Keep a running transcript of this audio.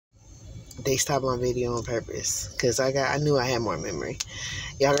They stopped my video on purpose because I knew I had more memory.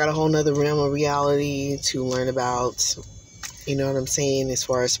 Y'all got a whole nother realm of reality to learn about. You know what I'm saying? As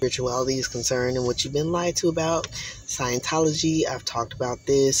far as spirituality is concerned and what you've been lied to about. Scientology, I've talked about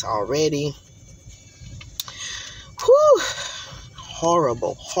this already. Whew.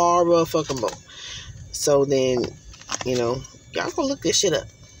 Horrible. Horrible. So then, y'all gonna look this shit up.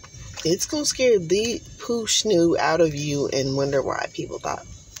 It's gonna scare the poo snoo out of you and wonder why people thought.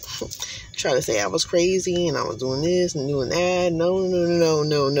 Try to say I was crazy and I was doing this and doing that.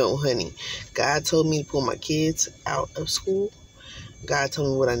 No, honey. God told me to pull my kids out of school. God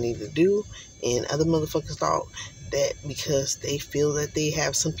told me what I need to do, and other motherfuckers thought that because they feel that they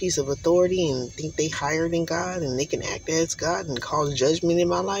have some piece of authority and think they higher than God and they can act as God and cause judgment in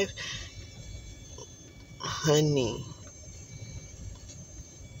my life. Honey,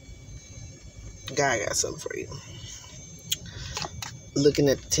 God got something for you. Looking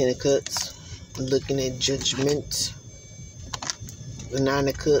at the Ten of Cups, looking at Judgment, the Nine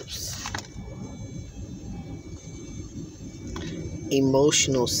of Cups,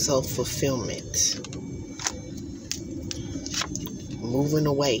 emotional self-fulfillment, moving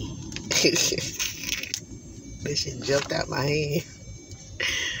away. This shit jumped out my hand.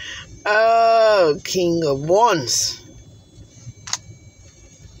 Oh, King of Wands.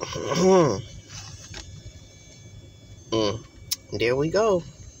 There we go.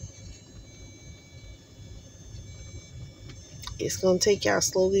 It's going to take y'all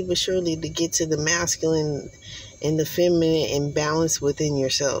slowly but surely to get to the masculine and the feminine and balance within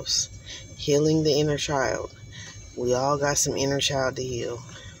yourselves. Healing the inner child. We all got some inner child to heal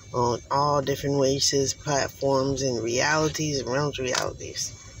on all different ways, platforms, and realities, and realms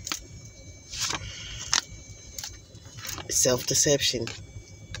realities. Self-deception.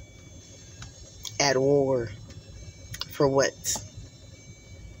 At war. For what?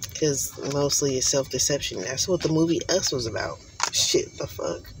 Because mostly it's self-deception. That's what the movie Us was about. Shit, the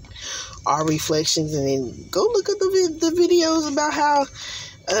fuck. Our reflections, and then go look at the videos about how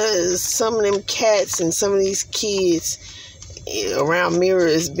some of them cats and some of these kids around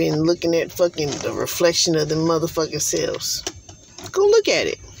mirrors been looking at fucking the reflection of them motherfucking selves. Go look at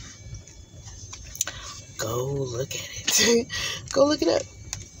it. Go look at it. Go look it up.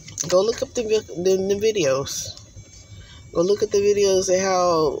 Go look up the videos. Go look at the videos and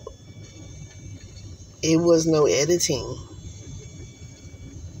how it was no editing.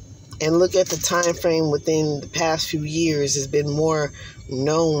 And look at the time frame within the past few years has been more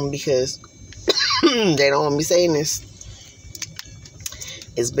known because they don't want me saying this.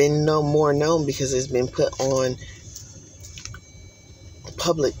 It's been more known because it's been put on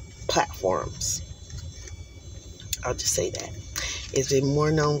public platforms. I'll just say that. It's been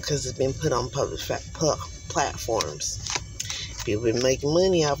more known because it's been put on public platforms. People been making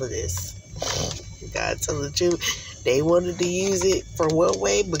money off of this. God tell the truth. They wanted to use it for one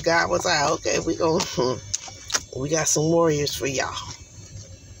way, but God was like, okay, we got some warriors for y'all.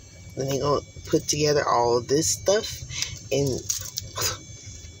 Then they gonna put together all of this stuff and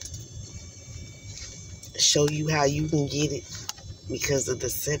show you how you can get it because of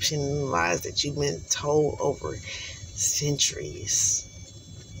deception and lies that you've been told over centuries.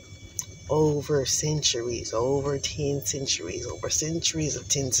 Over centuries, over 10 centuries, over centuries of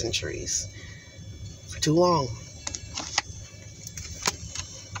 10 centuries. For too long.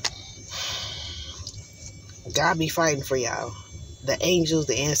 God be fighting for y'all. The angels,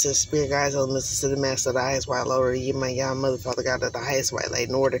 the ancestors, spirit guides, elements, the master, the highest white Lord, you my y'all mother, Father God, of the highest white light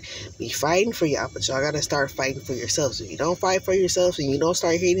in order. Be fighting for y'all, but y'all gotta start fighting for yourselves. If you don't fight for yourselves and you don't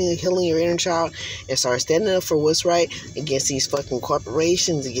start healing your inner child and start standing up for what's right against these fucking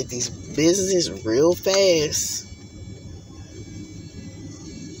corporations and get these businesses real fast.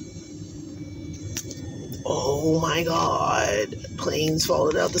 Oh my God. Planes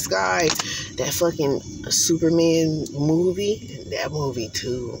falling out the sky. That fucking Superman movie. That movie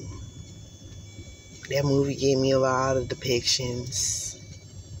too. That movie gave me a lot of depictions.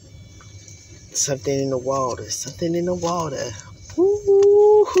 Something in the water. Something in the water.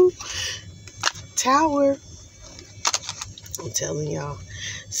 Woo-hoo. Tower. I'm telling y'all.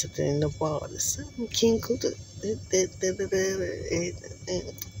 Something in the water. Something King Kuta.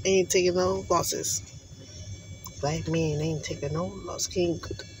 Ain't taking no losses. Black man ain't taking no loss. King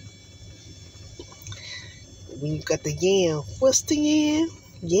Kuta. When you got the yen, what's the yen?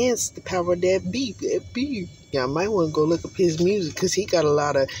 Yen's the power of that beat. That beat. Y'all might want to go look up his music because he got a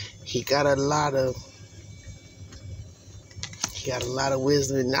lot of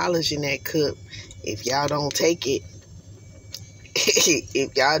wisdom and knowledge in that cup. If y'all don't take it,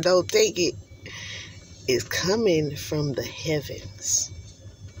 it's coming from the heavens.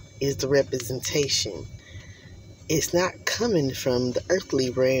 is the representation. It's not coming from the earthly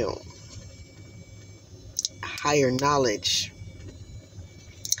realm. Higher knowledge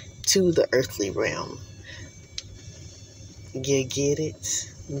to the earthly realm. You get it?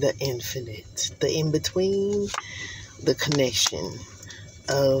 The infinite, the in-between, the connection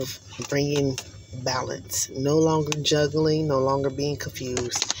of bringing balance. No longer juggling, no longer being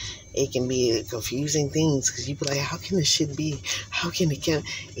confused. It can be confusing things because you be like, how can this shit be? How can it count?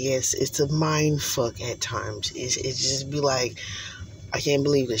 Yes, it's a mind fuck at times. It's just be like, I can't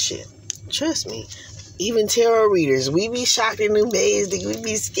believe this shit. Trust me. Even tarot readers, we be shocked and amazed. We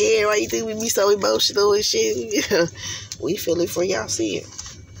be scared. Why you think we be so emotional and shit? We feel it before y'all see it.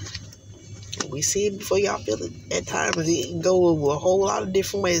 We see it before y'all feel it. At times, it can go a whole lot of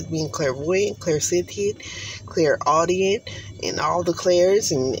different ways. Being clairvoyant, clairsentient, clairaudient, and all the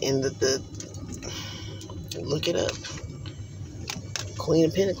clairs and the look it up. Queen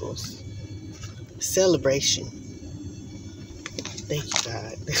of Pentacles. Celebration. Thank you,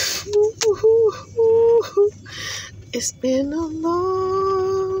 God. It's been a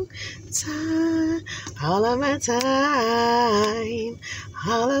long time. All of my time.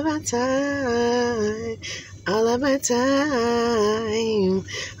 All of my time. All of my time.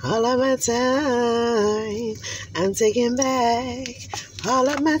 All of my time. I'm taking back all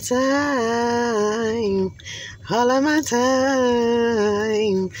of my time. All of my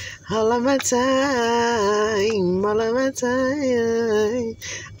time. All of my time. All of my time.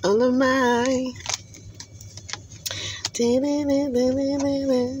 All of my.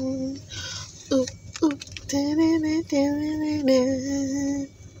 Ooh, ooh.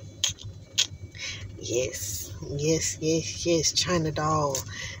 Yes, yes, yes, yes. China doll,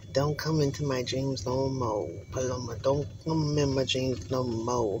 don't come into my dreams no more. Paloma, don't come in my dreams no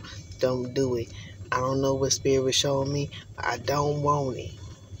more. Don't do it. I don't know what spirit was showing me, but I don't want it.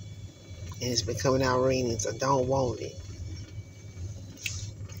 And it's been coming out readings. I don't want it.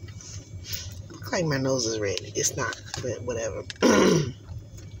 Look like my nose is red. It's not, but whatever.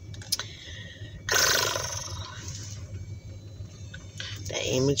 That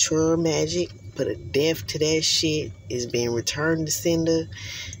immature magic put a death to that shit. Is being returned to sender.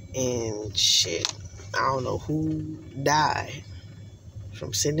 And shit, I don't know who died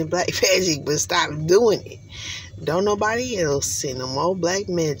from sending black magic, but stop doing it. Don't nobody else send no more black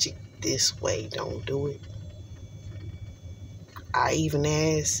magic this way. Don't do it. I even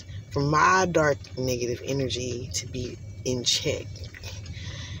ask for my dark negative energy to be in check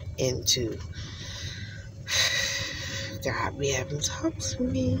and to God be having talks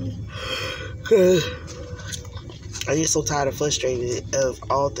with me. I get so tired and frustrated of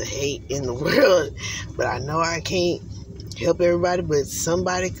all the hate in the world, but I know I can't help everybody, but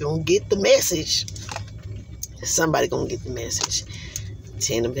somebody gonna get the message. Somebody gonna get the message.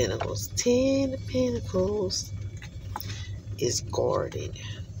 10 of Pentacles. 10 of Pentacles is guarded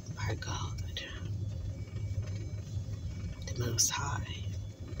by God, the Most High.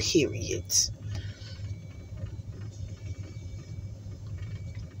 Period.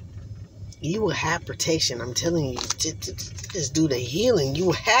 You will have protection. I'm telling you, just do the healing. You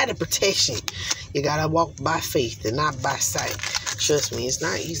will have the protection. You gotta walk by faith and not by sight. Trust me, it's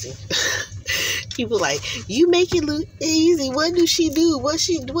not easy. People like, you make it look easy. What do she do? What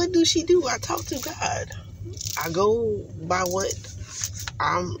do she do? I talk to God. I go by what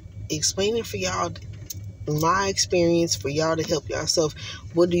I'm explaining for y'all. My experience for y'all to help yourself.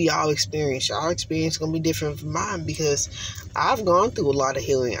 What do y'all experience? Y'all experience gonna be different from mine because I've gone through a lot of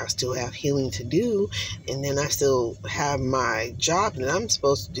healing. I still have healing to do, and then I still have my job that I'm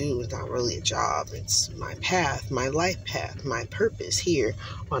supposed to do. It's not really a job. It's my path, my life path, my purpose here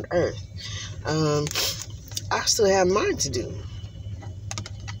on earth. I still have mine to do.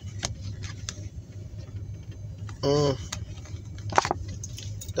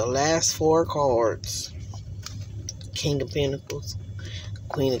 The last 4 cards. King of Pentacles,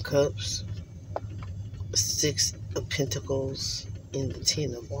 Queen of Cups, 6 of Pentacles, and the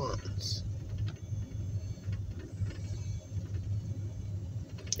 10 of Wands.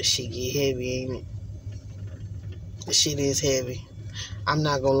 Shit get heavy, ain't it? The shit is heavy. I'm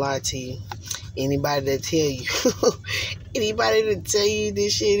not gonna lie to you. Anybody that tell you,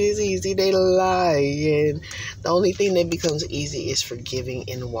 this shit is easy, they lie. And the only thing that becomes easy is forgiving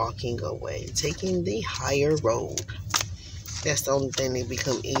and walking away, taking the higher road. That's the only thing that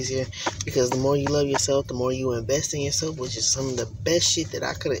become easier, because the more you love yourself, the more you invest in yourself, which is some of the best shit that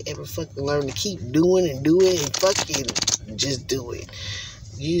I could have ever fucking learned to keep doing and do it and fucking just do it.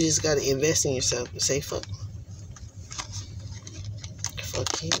 You just gotta invest in yourself and say fuck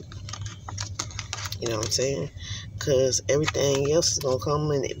you. You know what I'm saying? Because everything else is gonna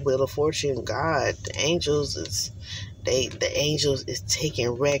come in Wheel of Fortune. God, the angels is taking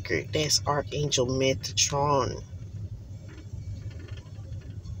record. That's Archangel Metatron.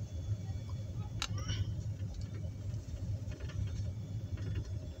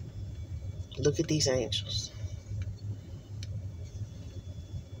 Look at these angels.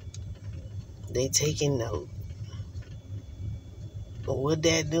 They taking note. But what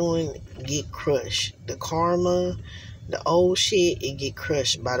that doing, get crushed. The karma, the old shit, it get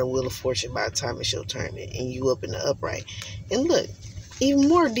crushed by the Wheel of Fortune by the time it's your turn and you up in the upright. And look, even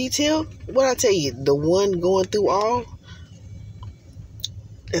more detail, what I tell you, the one going through all,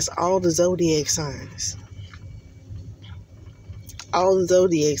 it's all the zodiac signs. All the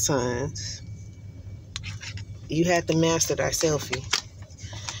zodiac signs. You have to master thyself. You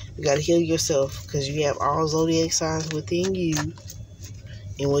got to heal yourself because you have all zodiac signs within you.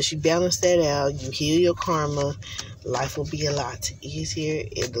 And once you balance that out, you heal your karma, life will be a lot easier.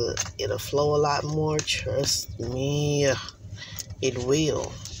 It'll flow a lot more. Trust me. It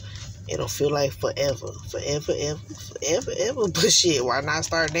will. It'll feel like forever. Forever, ever. But shit, why not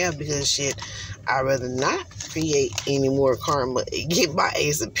start now? Because shit, I'd rather not create any more karma and get my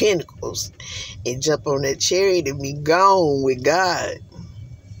Ace of Pentacles and jump on that chariot and be gone with God.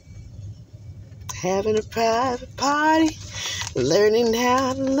 Having a private party, learning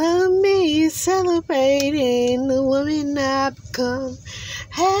how to love me, celebrating the woman I become.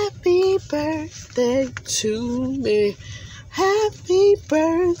 Happy birthday to me. Happy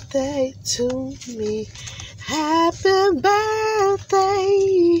birthday to me. Happy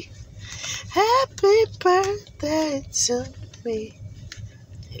birthday. Happy birthday to me.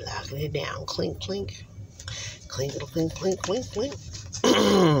 They locking it down. Clink, clink. Clink, clink, clink, clink, clink.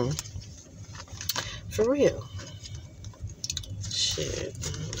 For real. Shit.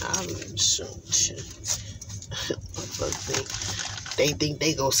 I'm so shit. They think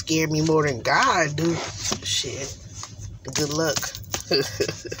they gonna scare me more than God do. Shit. Good luck.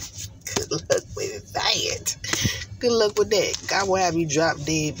 Good luck with that. Good luck with that. God will have you drop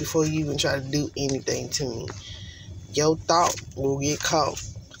dead before you even try to do anything to me. Your thought will get caught.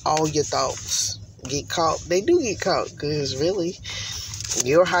 All your thoughts get caught. They do get caught because really,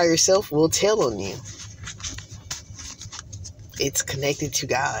 your higher self will tell on you. It's connected to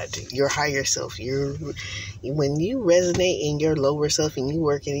God, your higher self. When you resonate in your lower self and you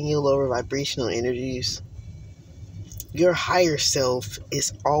working in your lower vibrational energies, your higher self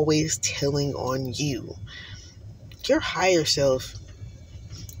is always telling on you. Your higher self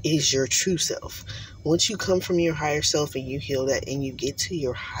is your true self. Once you come from your higher self and you heal that and you get to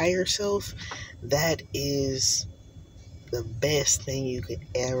your higher self, that is the best thing you could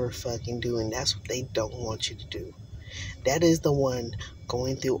ever fucking do. And that's what they don't want you to do. That is the one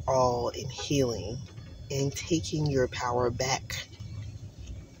going through all and healing and taking your power back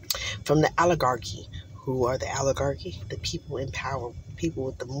from the oligarchy. Who are the oligarchy? The people in power, people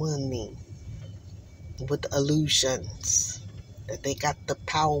with the money, with the illusions that they got the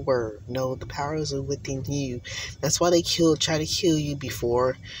power. No, the powers are within you. That's why they try to kill you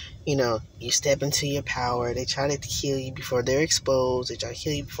before, you step into your power. They try to kill you before they're exposed. They try to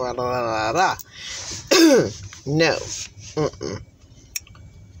kill you before blah, blah, blah, blah. No.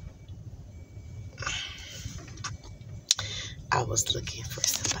 I was looking for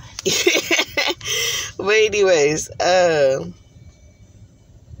somebody. But anyways,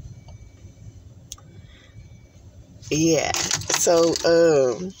 yeah. So,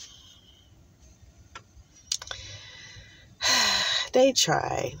 they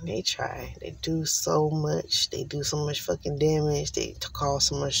try. They do so much. They do so much fucking damage. They cause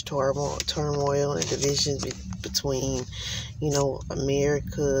so much turmoil and divisions between,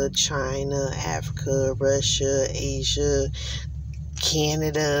 America, China, Africa, Russia, Asia,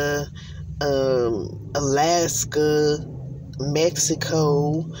 Canada, Alaska,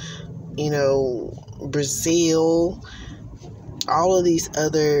 Mexico, Brazil, all of these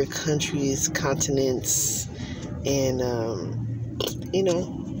other countries, continents, and,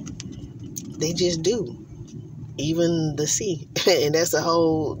 they just do. Even the sea. And that's a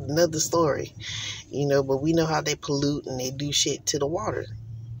whole nother story. But we know how they pollute and they do shit to the water.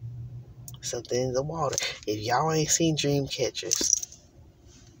 Something in the water. If y'all ain't seen Dreamcatchers,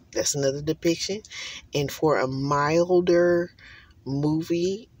 that's another depiction. And for a milder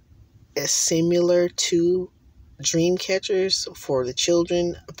movie as similar to Dreamcatchers for the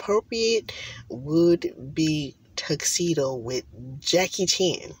children, appropriate would be Tuxedo with Jackie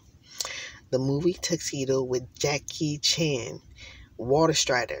Chan. The movie Tuxedo with Jackie Chan. Water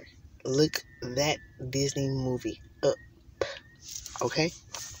Strider. Look that Disney movie up. Okay?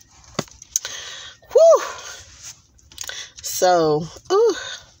 Whew! So, ooh,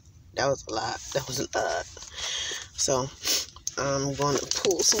 that was a lot. That was a lot. So, I'm going to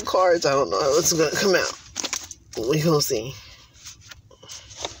pull some cards. I don't know how it's going to come out. We gonna see.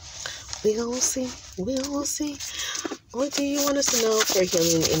 We gonna see. We gonna see. What do you want us to know for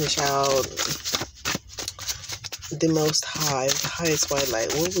healing in a child? The Most High, the highest white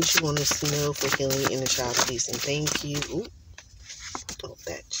light. What would you want us to know for healing in a child? Peace and thank you. Ooh. Oh,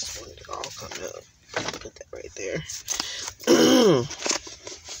 that just wanted to all come up. Put that right there.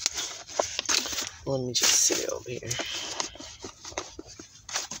 Let me just sit it over here.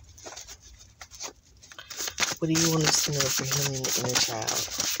 What do you want us to know for healing in a child?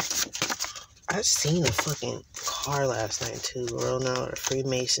 I seen a fucking car last night too, rolling out a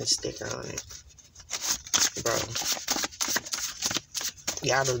Freemason sticker on it. Bro,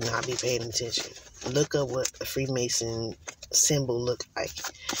 y'all do not be paying attention. Look up what a Freemason symbol look like.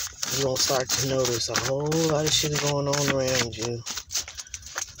 You're gonna start to notice a whole lot of shit going on around you.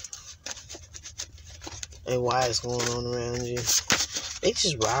 And why it's going on around you. They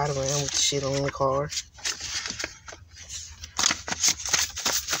just ride around with the shit on the car.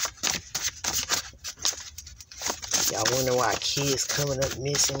 Y'all wonder why kids coming up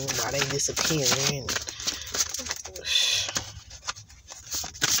missing, why they disappearing.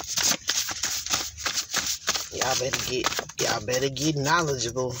 Y'all better get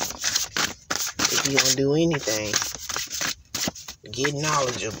knowledgeable if you don't do anything. Get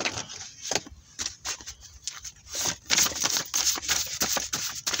knowledgeable.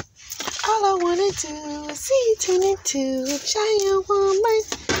 All I wanna do is see you turn into a giant woman.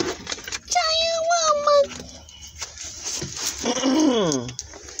 Giant woman.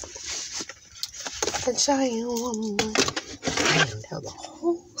 A giant woman. Damn, that was a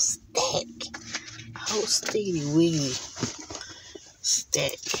whole stack. A whole sticky wiggy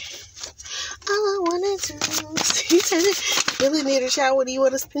stack. All I wanna do is see you turn it. Really need a shower. What do you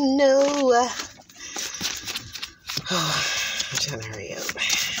want us to know? I'm trying to hurry up.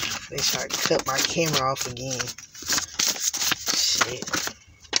 They tried to cut my camera off again. Shit.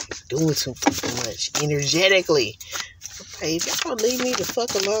 Doing too much. Energetically. Hey, if y'all don't leave me the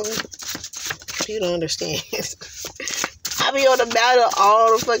fuck alone, you don't understand. I be on the battle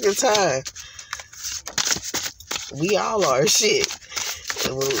all the fucking time. We all are shit.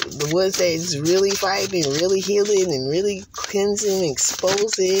 The ones that's really fighting and really healing and really cleansing,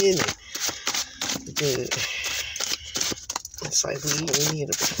 exposing. Dude. It's like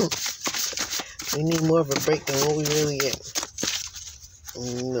we need more of a break than what we really get.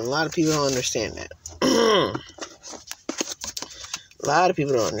 And a lot of people don't understand that. A lot of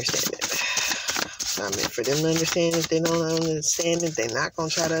people don't understand it. It's not meant for them to understand. If they don't understand it, they're not going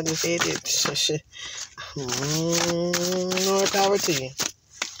to try to understand it. More power to you.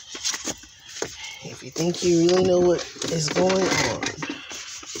 If you think you really know what is going on.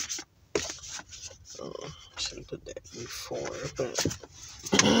 I should have put that before, but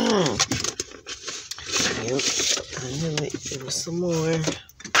yep, I knew it. There was some more.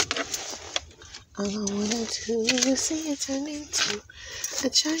 All I wanna do is see it turn into a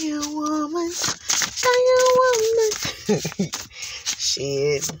giant woman. Giant woman.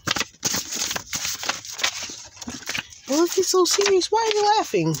 Shit. Well, if you're so serious, why are you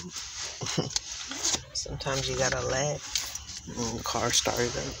laughing? Sometimes you gotta laugh when the car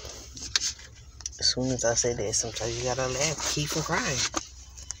started up. As soon as I say that, sometimes you gotta laugh to keep from crying.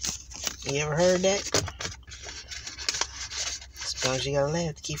 You ever heard that? Sometimes you gotta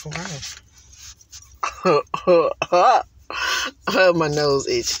laugh to keep from crying. My nose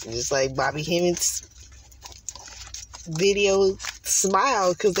itching. Just like Bobby Hemmings' video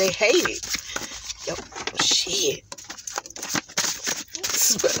smile because they hate it. Yo, shit.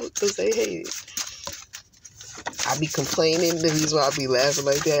 Smile because they hate it. I be complaining. The reason why I be laughing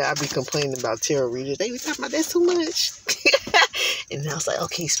like that, I be complaining about tarot readers. They be talking about that too much. And I was like,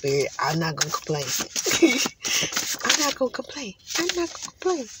 okay, Spirit, I'm not going to complain. I'm not going to complain. I'm not going to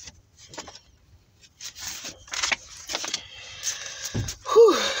complain.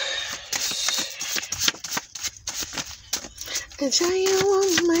 Whew. A giant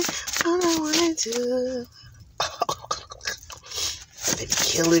woman, all I want to do. They be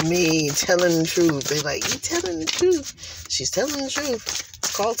killing me, telling the truth. They like, you telling the truth. She's telling the truth.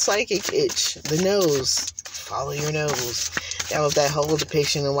 It's called psychic itch. The nose. Follow your nose. That was that whole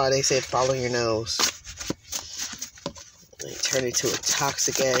depiction of why they said follow your nose. They turned it to a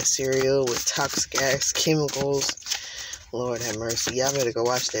toxic ass cereal with toxic ass chemicals. Lord have mercy. Y'all better go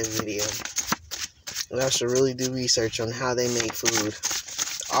watch that video. Y'all should really do research on how they make food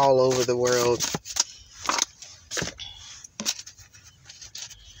all over the world.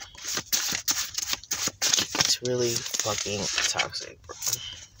 It's really fucking toxic, bro.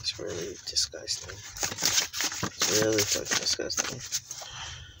 It's really disgusting. It's really fucking disgusting.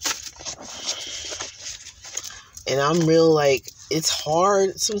 And I'm real, like, it's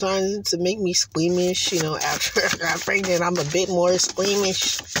hard sometimes to make me squeamish, you know, after I got pregnant, I'm a bit more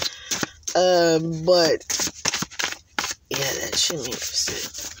squeamish. But, yeah, that shit made me sick.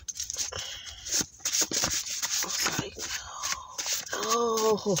 I was like,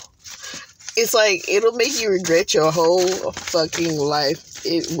 no. It's like, it'll make you regret your whole fucking life.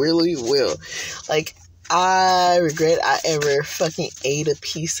 It really will. Like, I regret I ever fucking ate a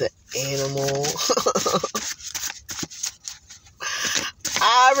piece of animal.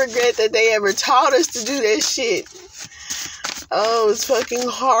 I regret that they ever taught us to do that shit. Oh, it's fucking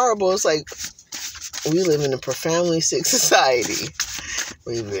horrible. It's like, we live in a profoundly sick society.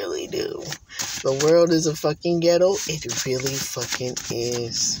 We really do. The world is a fucking ghetto. It really fucking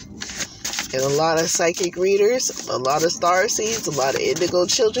is. And a lot of psychic readers, a lot of starseeds, a lot of indigo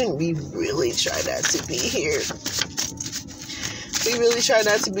children, we really try not to be here. We really try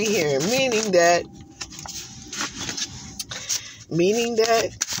not to be here. Meaning that,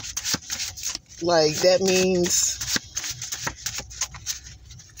 like, that means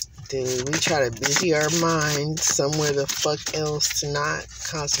that we try to busy our minds somewhere the fuck else to not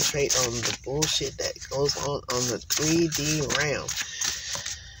concentrate on the bullshit that goes on the 3D realm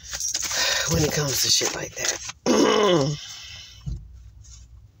when it comes to shit like that.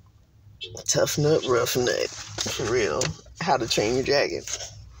 Tough nut, rough nut. For real. How to Train Your Dragon.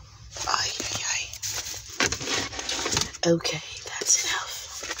 Ay. Okay, that's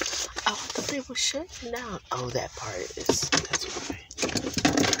enough. Oh, I thought they were shutting down. Oh, that part is, that's why.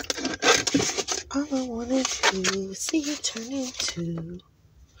 All I wanted to see you turn into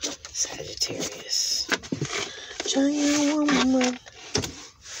Sagittarius. Giant woman.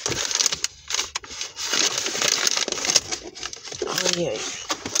 Oh, yeah.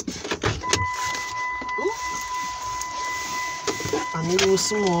 Ooh. I knew there was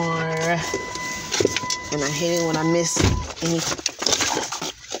some more. And I hate it when I miss any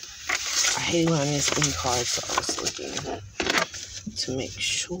cards, so I was looking to make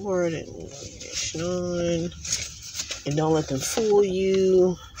sure that navigation on. And don't let them fool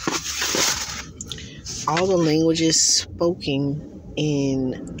you. All the languages spoken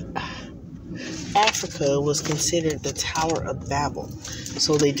in Africa was considered the Tower of Babel.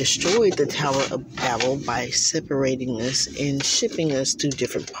 So they destroyed the Tower of Babel by separating us and shipping us to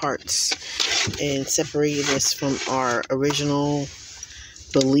different parts and separating us from our original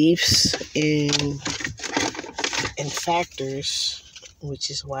beliefs and factors, which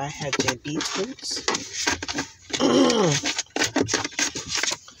is why I have diabetes.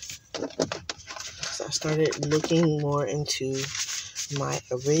 So I started looking more into my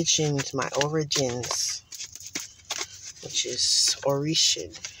origins, which is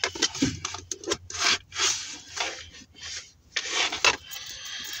Orishan.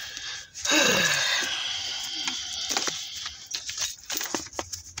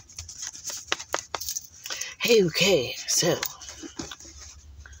 Okay, so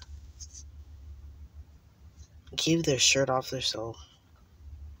give their shirt off their soul.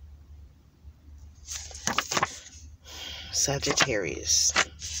 Sagittarius.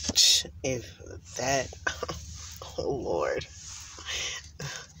 If that, oh Lord.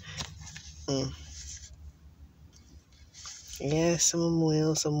 Yeah, some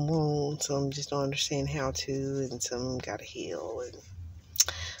will, some won't. Some just don't understand how to, and some gotta heal, and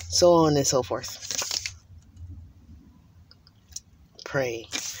so on and so forth. Pray.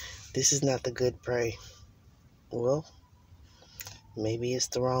 This is not the good pray. Well, maybe it's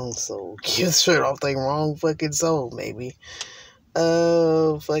the wrong soul. Give the shirt off the wrong fucking soul, maybe.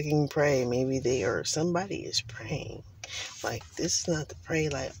 Fucking pray. Maybe somebody is praying. Like, this is not to pray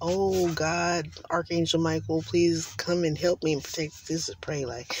like, oh God, Archangel Michael, please come and help me and protect. This is pray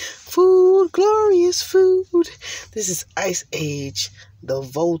like, food, glorious food. This is Ice Age, the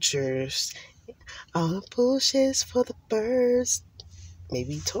vultures. All the bullshit's for the birds.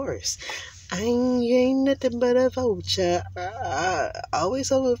 Maybe Taurus. You ain't nothing but a vulture.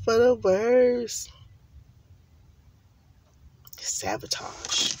 Always over for the birds.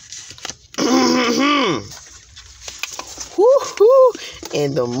 Sabotage. Woo-hoo.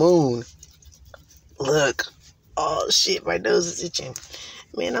 And the moon. Look. Oh shit, my nose is itching.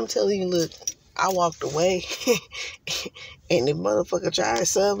 Man, I'm telling you, look. I walked away and the motherfucker tried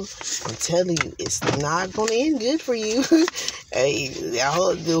something. I'm telling you, it's not going to end good for you. Hey,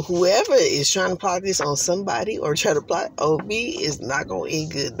 whoever is trying to plot this on somebody or try to plot on me is not going to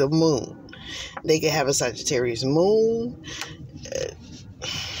end good. The moon. They could have a Sagittarius moon.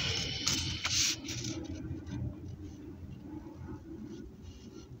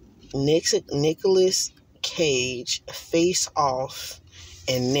 Nicolas Cage, Face Off,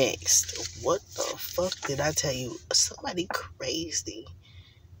 and Next. What the fuck did I tell you? Somebody crazy.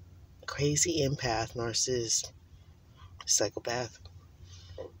 Crazy empath, narcissist, psychopath.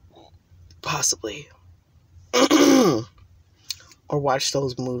 Possibly. Or watch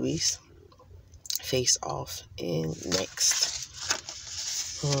those movies. Face Off and Next.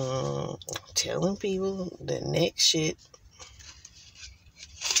 Telling people the next shit.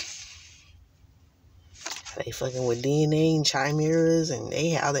 They fucking with DNA and chimeras, and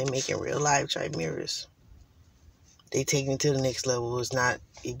how they making real life chimeras. They taking it to the next level. It's not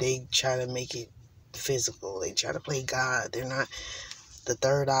if they try to make it physical. They try to play God. They're not the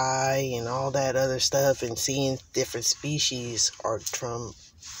third eye and all that other stuff, and seeing different species are from.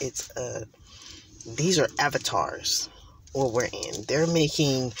 These are avatars. What we're in. They're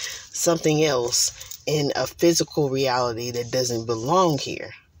making something else in a physical reality that doesn't belong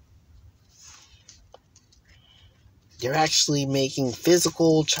here. They're actually making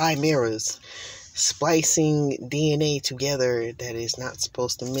physical chimeras, splicing DNA together that is not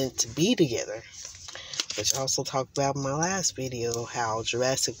supposed to meant to be together. Which I also talked about in my last video, how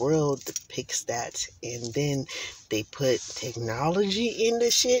Jurassic World depicts that, and then they put technology in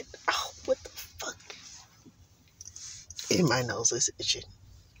the shit. Oh, what the fuck? And my nose is itching.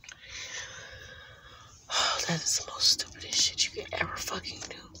 Oh, that is the most stupidest shit you could ever fucking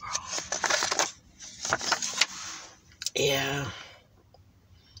do, bro. Yeah.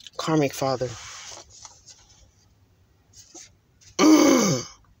 Karmic father.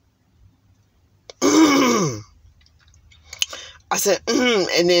 I said,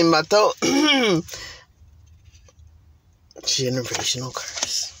 and then my throat. Generational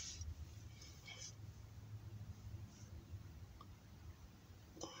curse.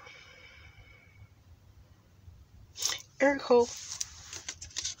 Eric Hope.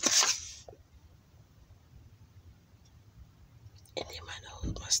 And then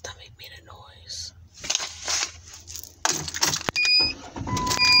my stomach made a noise.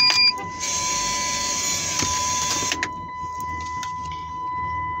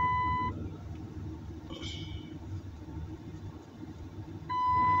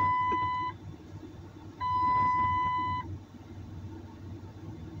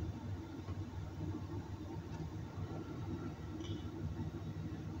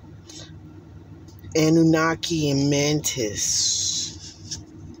 Anunnaki and Mantis.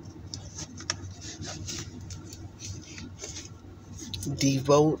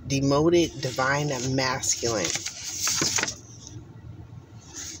 Demoted divine masculine.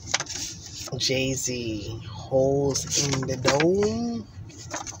 Jay-Z, Holes in the Dome.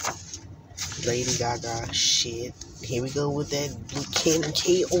 Lady Gaga, shit. Here we go with that Kim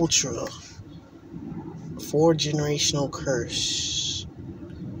K Ultra. 4-generational curse.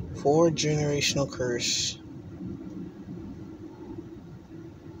 4-generational curse.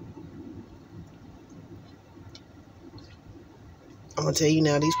 I'm gonna tell you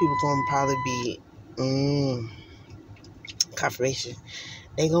now, these people gonna probably be confirmation.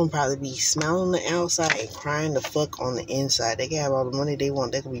 They gonna probably be smiling on the outside and crying the fuck on the inside. They can have all the money they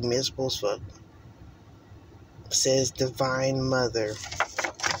want. They can be miserable as fuck. Says Divine Mother.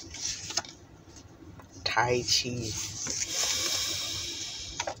 Tai Chi.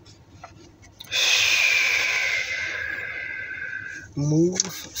 Move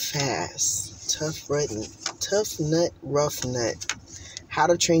fast. Tough nut, rough nut. How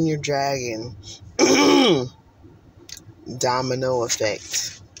to Train Your Dragon. Domino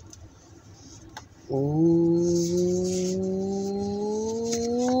effect. Ooh.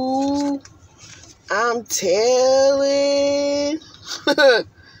 I'm telling.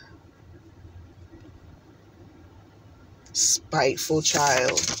 Spiteful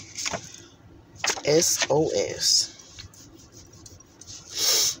child. SOS.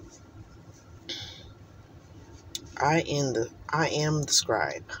 I am the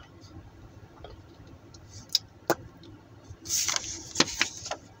scribe.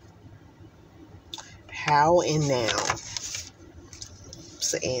 How and now.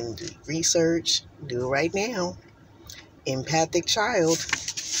 Saying do research, do it right now. Empathic child.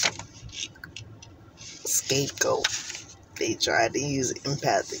 Scapegoat. They tried to use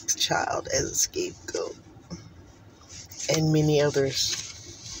empathic child as a scapegoat. And many others.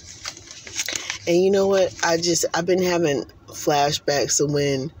 And you know what? I've been having flashbacks of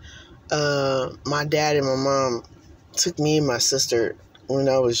when my dad and my mom took me and my sister when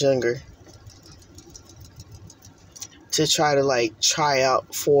I was younger to try to try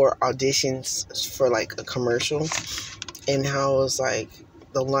out for auditions for a commercial, and how it was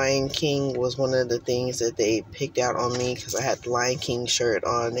The Lion King was one of the things that they picked out on me because I had the Lion King shirt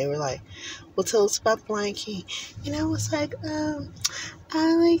on. They were like, well, tell us about the Lion King. And I was like,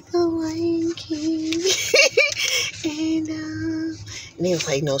 I like the Lion King. and they was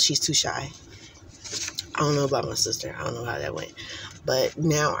like, no, she's too shy. I don't know about my sister. I don't know how that went. But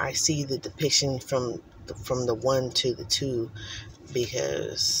now I see the depiction from the 1 to the 2,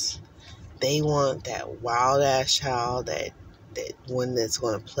 because they want that wild ass child, that one that's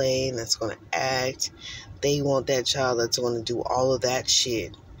going to play and that's going to act. They want that child that's going to do all of that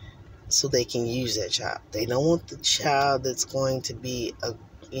shit so they can use that child. They don't want the child that's going to be a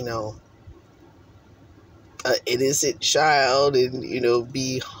innocent child and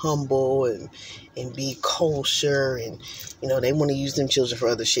be humble and be kosher, and they want to use them children for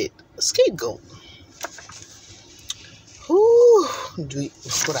other shit. A scapegoat. Whoo!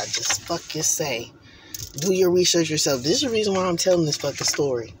 What I just fucking say. Do your research yourself. This is the reason why I'm telling this fucking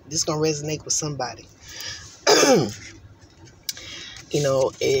story. This is gonna resonate with somebody.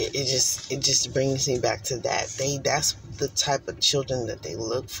 It just brings me back to that. That's the type of children that they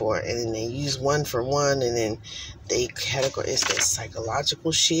look for, and then they use one for one, and then they categorize. It's that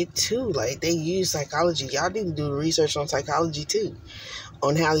psychological shit too. Like, they use psychology. Y'all need to do the research on psychology too,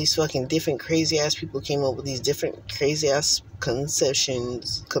 on how these fucking different crazy ass people came up with these different crazy ass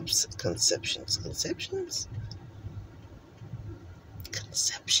conceptions.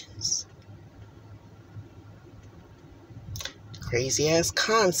 Crazy ass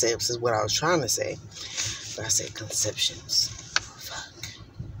concepts is what I was trying to say. But I said conceptions. Fuck.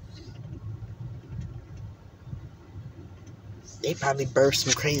 They probably birthed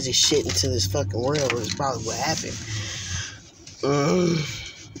some crazy shit into this fucking world. Is probably what happened.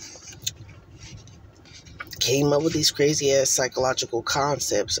 Came up with these crazy ass psychological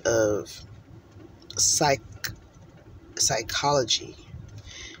concepts of psychology.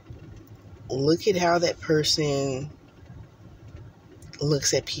 Look at how that person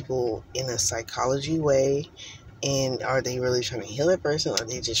looks at people in a psychology way, and are they really trying to heal that person, or are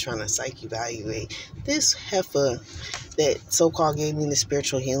they just trying to psych evaluate? This heifer that so-called gave me the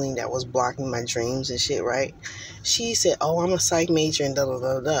spiritual healing that was blocking my dreams and shit, right? She said, oh, I'm a psych major and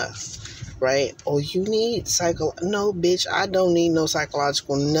da-da-da-da, right? Oh, you need no, bitch, I don't need no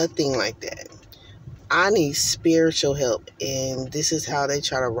psychological nothing like that. I need spiritual help, and this is how they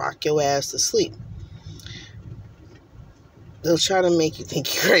try to rock your ass to sleep. They'll try to make you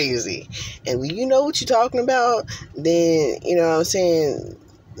think you're crazy. And when you know what you're talking about, then, you know what I'm saying,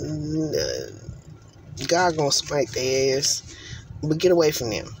 God gonna smite their ass. But get away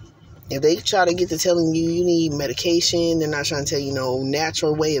from them. If they try to get to telling you you need medication, they're not trying to tell you no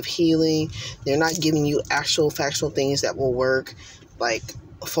natural way of healing. They're not giving you actual factual things that will work. Like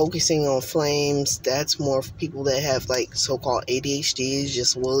focusing on flames, that's more for people that have like so-called ADHD, is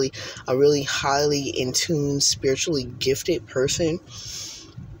just really a really highly in tune, spiritually gifted person.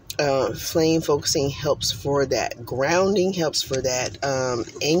 Flame focusing helps for that. Grounding helps for that.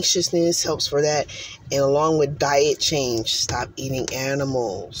 Anxiousness helps for that. And along with diet change, stop eating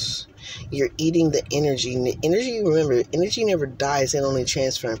animals. You're eating the energy. And the energy, remember, energy never dies. It only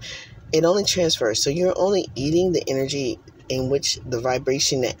transfers. So you're only eating the energy in which the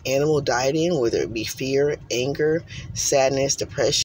vibration that animal died in, whether it be fear, anger, sadness, depression.